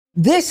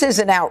This is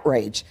an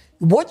outrage.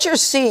 What you're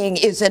seeing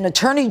is an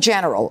attorney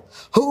general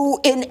who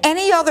in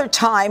any other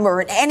time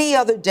or in any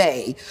other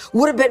day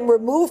would have been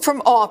removed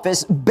from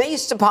office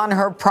based upon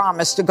her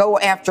promise to go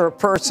after a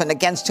person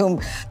against whom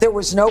there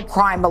was no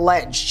crime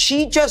alleged.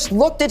 She just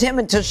looked at him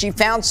until she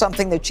found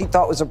something that she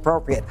thought was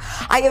appropriate.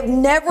 I have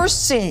never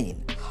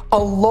seen a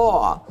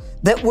law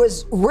that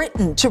was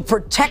written to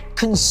protect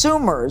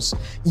consumers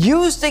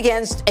used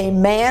against a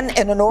man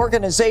and an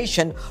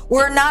organization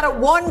where not a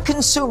one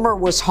consumer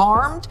was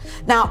harmed,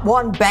 not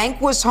one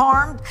bank was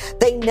harmed.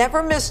 They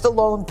never missed a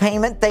loan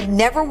payment. They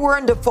never were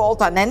in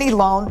default on any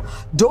loan.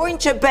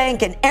 Deutsche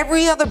Bank and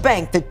every other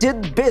bank that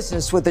did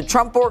business with the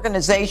Trump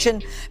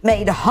organization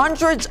made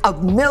hundreds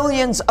of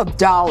millions of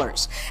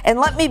dollars. And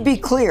let me be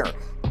clear.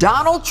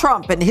 Donald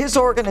Trump and his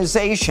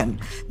organization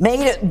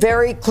made it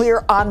very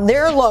clear on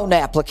their loan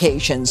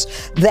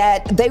applications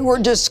that they were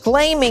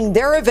disclaiming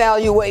their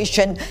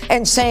evaluation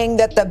and saying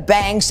that the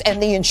banks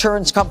and the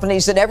insurance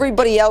companies and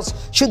everybody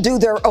else should do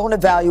their own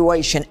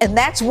evaluation. And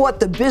that's what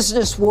the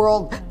business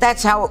world,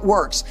 that's how it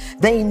works.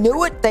 They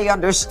knew it. They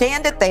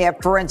understand it. They have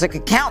forensic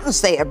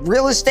accountants. They have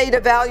real estate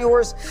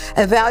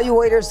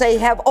evaluators. They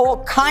have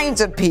all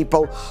kinds of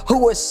people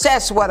who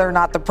assess whether or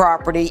not the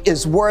property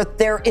is worth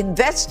their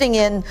investing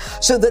in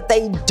so that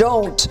they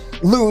don't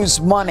lose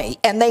money.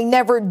 And they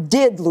never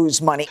did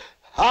lose money.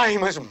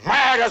 I'm as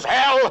mad as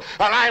hell,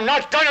 and I'm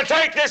not going to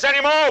take this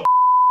anymore.